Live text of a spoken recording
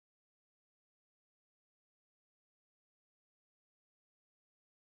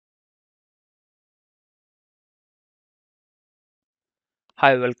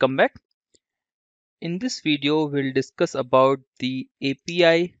Hi, welcome back. In this video, we'll discuss about the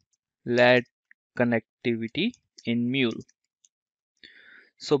API-led connectivity in Mule.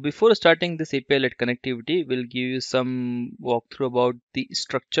 So before starting this API-led connectivity, we'll give you some walkthrough about the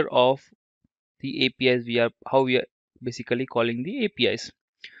structure of the APIs how we are basically calling the APIs.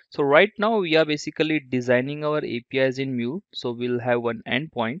 So right now we are basically designing our APIs in Mule. So we'll have one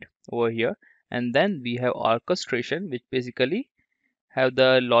endpoint over here, and then we have orchestration, which basically have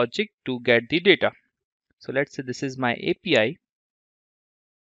the logic to get the data. So let's say this is my API,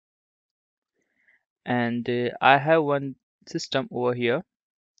 and I have one system over here.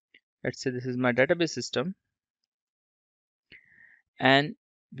 Let's say this is my database system, and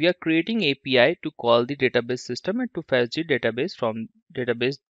we are creating API to call the database system and to fetch the database from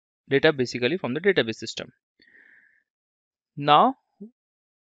data basically from the database system. Now,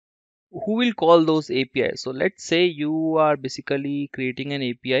 who will call those APIs? So let's say you are basically creating an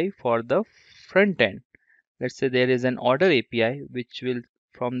API for the front end. Let's say there is an order API which will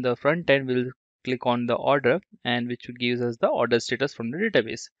from the front end will click on the order and which gives us the order status from the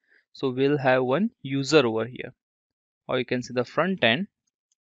database. So we'll have one user over here, or you can see the front end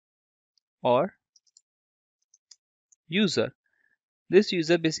or user. This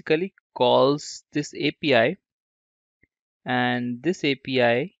user basically calls this API, and this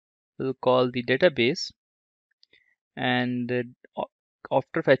API will call the database, and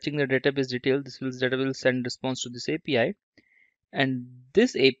after fetching the database detail, data will send response to this API, and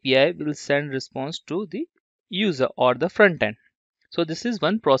this API will send response to the user or the front end. So this is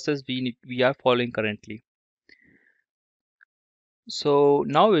one process we are following currently. So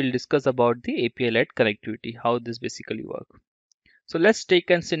now we'll discuss about the API-led connectivity, how this basically works. So let's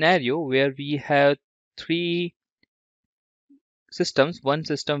take a scenario where we have three systems. One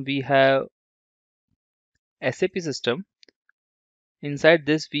system we have SAP system. Inside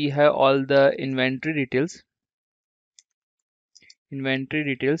this we have all the inventory details.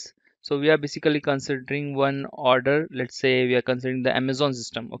 So we are basically considering one order. Let's say we are considering the Amazon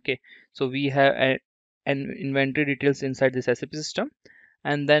system. Okay, so we have an inventory details inside this SAP system,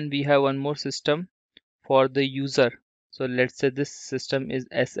 and then we have one more system for the user. So let's say this system is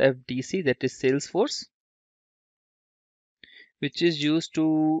SFDC, that is Salesforce, which is used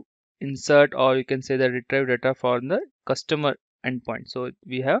to insert, or you can say the retrieve data for the customer endpoint. So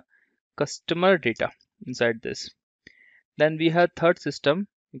we have customer data inside this. Then we have third system,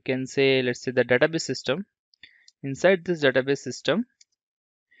 you can say, let's say the database system. Inside this database system,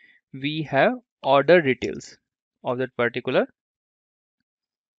 we have order details of that particular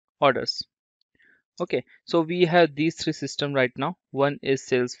orders. Okay, so we have these three systems right now. One is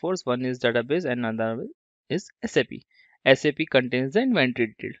Salesforce, one is database, and another is SAP. SAP contains the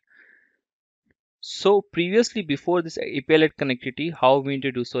inventory detail. So previously, before this API-led connectivity, how we need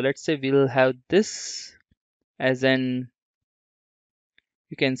to do? So let's say we'll have this as an,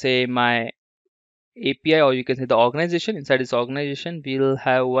 you can say, my API, or you can say the organization. Inside this organization, we'll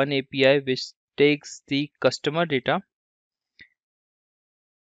have one API which takes the customer data.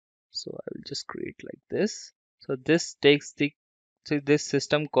 So I will just create like this. So this takes the, so this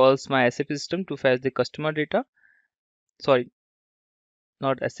system calls my SAP system to fetch the customer data. Sorry,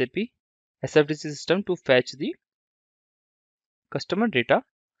 not SAP, SFDC system to fetch the customer data.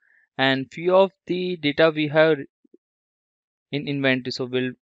 And few of the data we have in inventory. So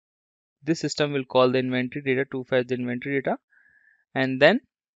this system will call the inventory data to fetch the inventory data, and then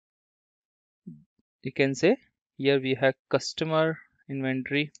you can say here we have customer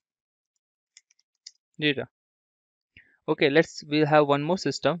inventory data. Okay, we'll have one more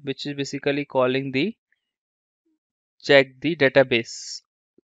system which is basically calling the check the database,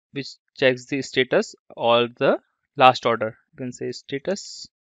 which checks the status or the last order. You can say status,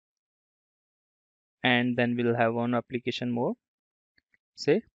 and then we'll have one application more,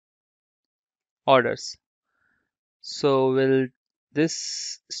 say orders. So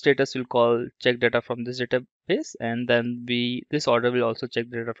this status will call check data from this database, and then this order will also check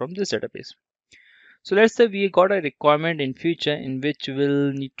data from this database. So let's say we got a requirement in future in which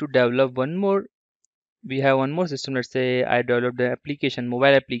we'll need to develop one more. We have one more system. Let's say I developed an application, mobile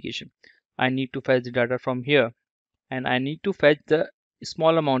application. I need to fetch the data from here, and I need to fetch the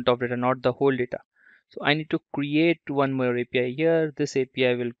small amount of data, not the whole data. So I need to create one more API here. This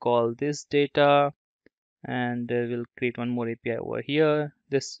API will call this data, and we'll create one more API over here.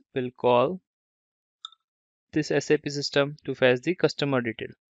 This will call this SAP system to fetch the customer detail.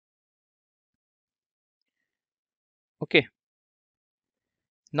 Okay.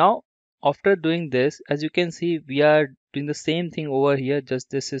 Now, after doing this, as you can see, we are doing the same thing over here. Just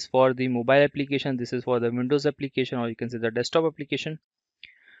this is for the mobile application. This is for the Windows application, or you can say the desktop application.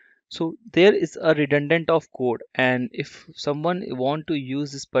 So there is a redundant of code, and if someone want to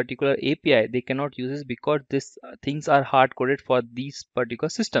use this particular API, they cannot use this because these things are hard coded for these particular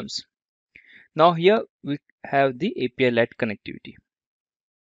systems. Now here we have the API-led connectivity.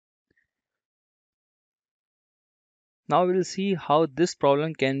 Now we'll see how this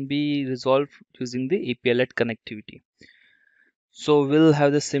problem can be resolved using the API-led connectivity. So we'll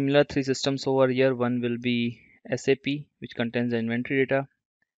have the similar three systems over here. One will be SAP, which contains the inventory data.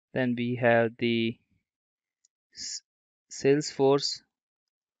 Then we have the Salesforce,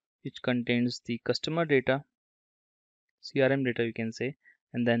 which contains the customer data, CRM data you can say.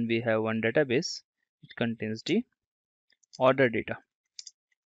 And then we have one database, which contains the order data.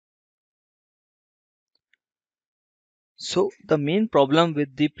 So the main problem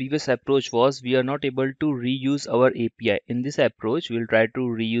with the previous approach was we are not able to reuse our API. In this approach, we'll try to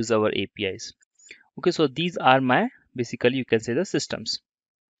reuse our APIs. Okay, so these are my basically you can say the systems.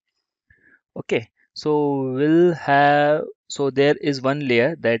 Okay, so we'll have there is one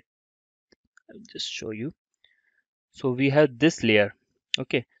layer that I'll just show you. So we have this layer.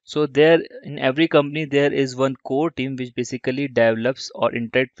 Okay, so there in every company there is one core team which basically develops or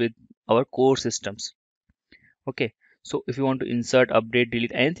interact with our core systems. Okay, so if you want to insert, update,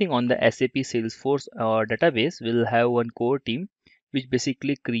 delete anything on the SAP Salesforce or database, we'll have one core team which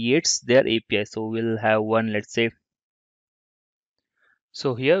basically creates their API. So we'll have one, let's say,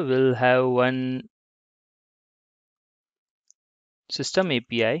 so here we'll have one system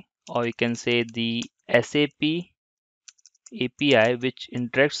API, or you can say the SAP API which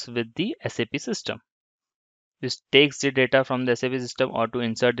interacts with the SAP system. This takes the data from the SAP system, or to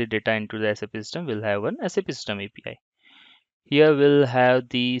insert the data into the SAP system, we'll have one SAP system API. Here we'll have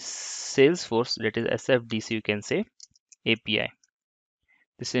the Salesforce, that is SFDC, you can say API.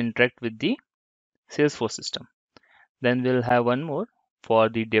 This interact with the Salesforce system. Then we'll have one more for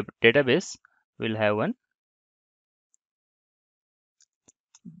the database. We'll have one,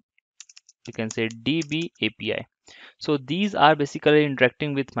 you can say DB API. So these are basically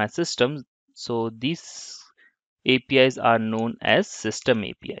interacting with my system. So these APIs are known as system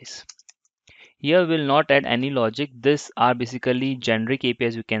APIs. Here we'll not add any logic. These are basically generic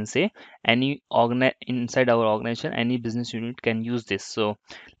APIs, you can say. Any inside our organization, any business unit can use this. So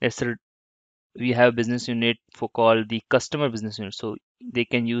let's say we have business unit for called the customer business unit. So they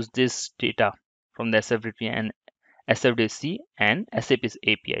can use this data from the SFDP and SFDC and SAP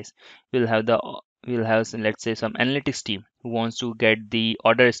APIs. We'll have some, let's say some analytics team who wants to get the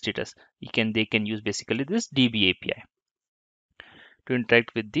order status. They can use basically this DB API to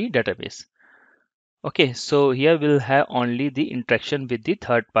interact with the database. Okay, so here we'll have only the interaction with the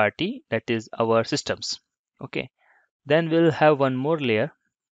third party, that is our systems. Okay, then we'll have one more layer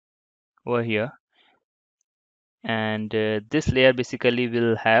over here, and this layer basically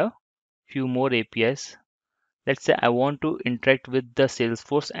will have few more APIs. Let's say I want to interact with the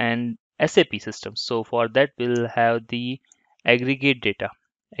Salesforce and SAP system. So for that we'll have the aggregate data,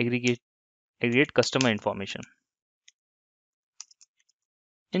 aggregate aggregate customer information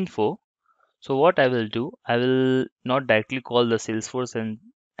info. So what I will do, I will not directly call the Salesforce and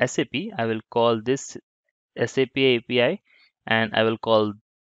SAP. I will call this SAP API, and I will call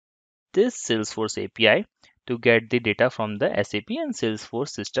this Salesforce API to get the data from the SAP and Salesforce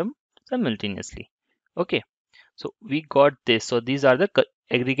system simultaneously. Okay, so we got this. So these are the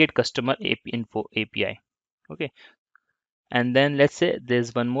aggregate customer info API. Okay, and then let's say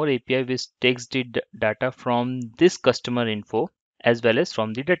there's one more API which takes the data from this customer info as well as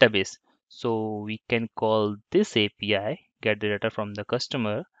from the database. So we can call this API, get the data from the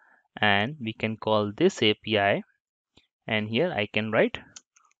customer, and we can call this API, and here I can write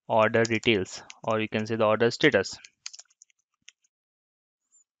order details, or you can say the order status.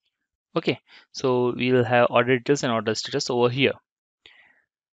 Okay, so we'll have order details and order status over here.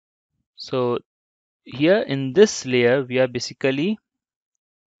 So here in this layer we are basically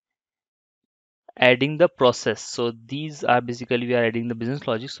adding the process. So these are basically we are adding the business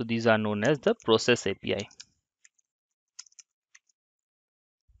logic. So these are known as the process API.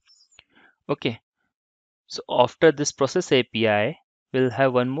 Okay, so after this process API we'll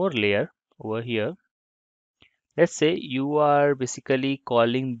have one more layer over here. Let's say you are basically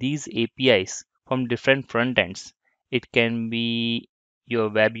calling these APIs from different front ends. It can be your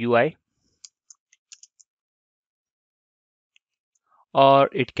web UI, or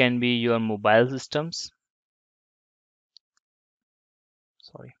it can be your mobile systems.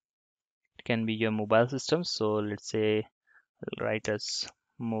 Sorry, it can be your mobile systems. So let's say I'll write as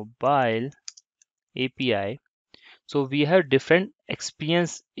mobile API. So we have different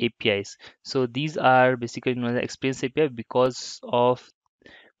experience APIs. So these are basically known as experience API because of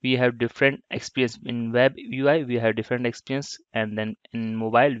we have different experience. In web UI we have different experience, and then in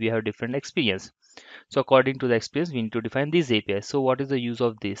mobile we have different experience. So according to the experience we need to define these APIs. So what is the use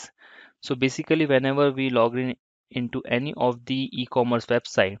of this? So basically whenever we log in into any of the e-commerce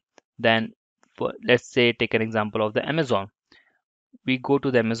website, then let's say take an example of the Amazon. We go to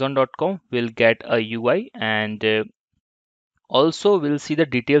the amazon.com, we'll get a UI, and also we'll see the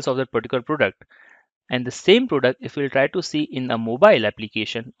details of that particular product. And the same product, if we'll try to see in a mobile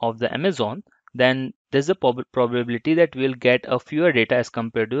application of the Amazon, then there's a probability that we'll get a fewer data as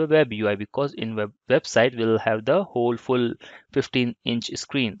compared to a web UI, because in website we'll have the whole full 15-inch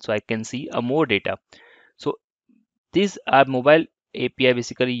screen, so I can see a more data. So these are mobile API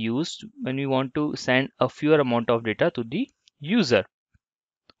basically used when we want to send a fewer amount of data to the user,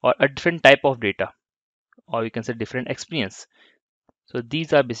 or a different type of data, or we can say different experience. So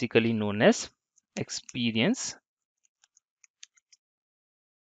these are basically known as experience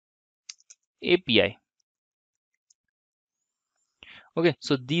API. Okay,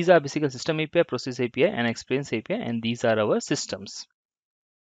 so these are basically system API, process API, and experience API, and these are our systems.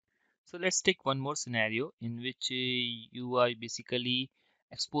 So let's take one more scenario in which you are basically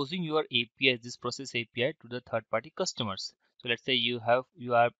exposing your API, this process API, to the third-party customers. So let's say you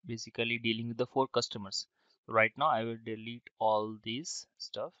are basically dealing with the 4 customers. So right now I will delete all these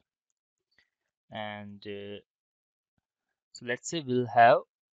stuff, and so let's say we'll have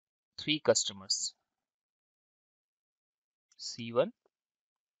 3 customers: C1,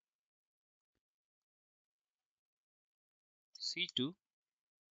 C2,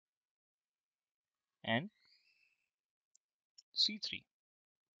 and C3.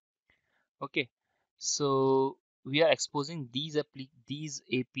 Okay, so we are exposing these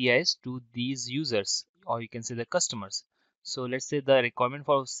APIs to these users, or you can say the customers. So let's say the requirement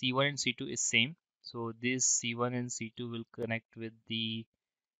for C1 and C2 is same. So this C1 and C2 will connect with the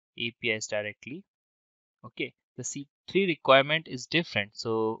APIs directly. Okay, the C3 requirement is different.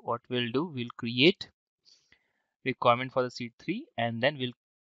 So what we'll do, we'll create requirement for the C3, and then we'll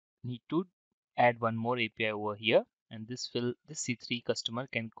need to add one more API over here, and this C3 customer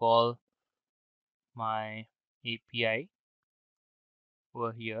can call my API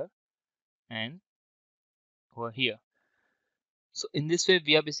over here and over here. So in this way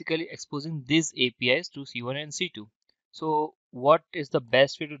we are basically exposing these APIs to C1 and C2. So what is the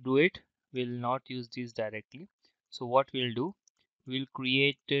best way to do it? We'll not use these directly. So what we'll do, we'll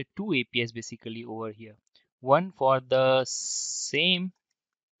create 2 APIs basically over here. One for the same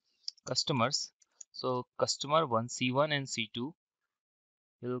customers. So customer 1, C1 and C2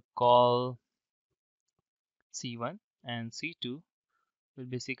 will call C1, and C2 will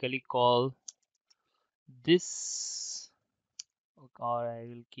basically call this, or I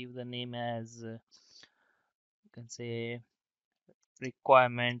will give the name as you can say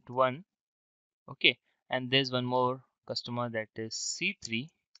requirement 1. Okay, and there's one more customer, that is C3,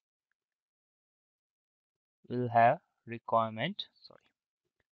 will have requirement, sorry,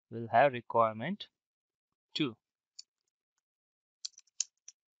 will have requirement 2.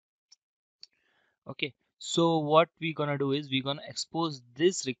 Okay, so what we're gonna do is we're gonna expose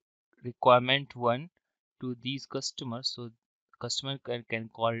this requirement 1 to these customers. So customer can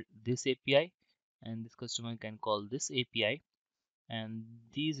call this API, and this customer can call this API, and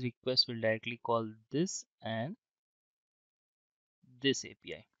these requests will directly call this and this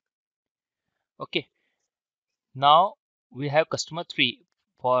API. Okay, now we have customer 3.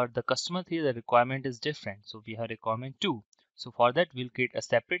 For the customer 3, the requirement is different. So we have requirement 2. So for that, we'll create a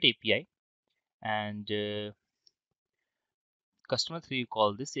separate API, and customer 3 will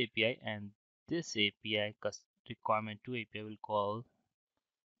call this API, and this API, requirement 2 API, will call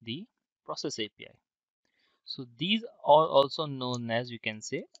the process API. So these are also known as, you can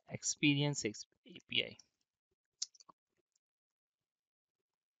say, experience API.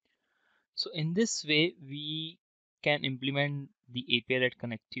 So in this way, we can implement the API-led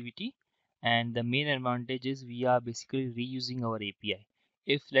connectivity, and the main advantage is we are basically reusing our API.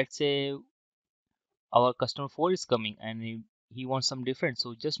 If let's say our customer 4 is coming and he wants some different,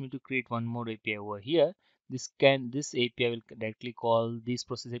 so just need to create one more API over here. This API will directly call this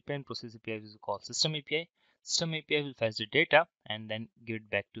process API, and process API will call system API. System API will fetch the data and then give it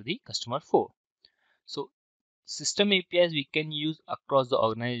back to the customer 4. So system APIs we can use across the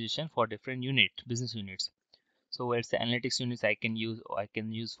organization for different business units. So where's the analytics units I can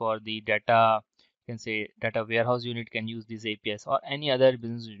use for the data, you can say data warehouse unit can use these APIs, or any other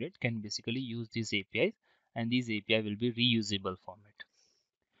business unit can basically use these APIs, and these API will be reusable format.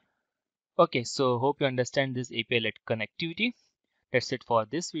 Okay, so hope you understand this API led connectivity. That's it for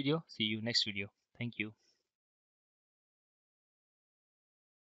this video. See you next video. Thank you.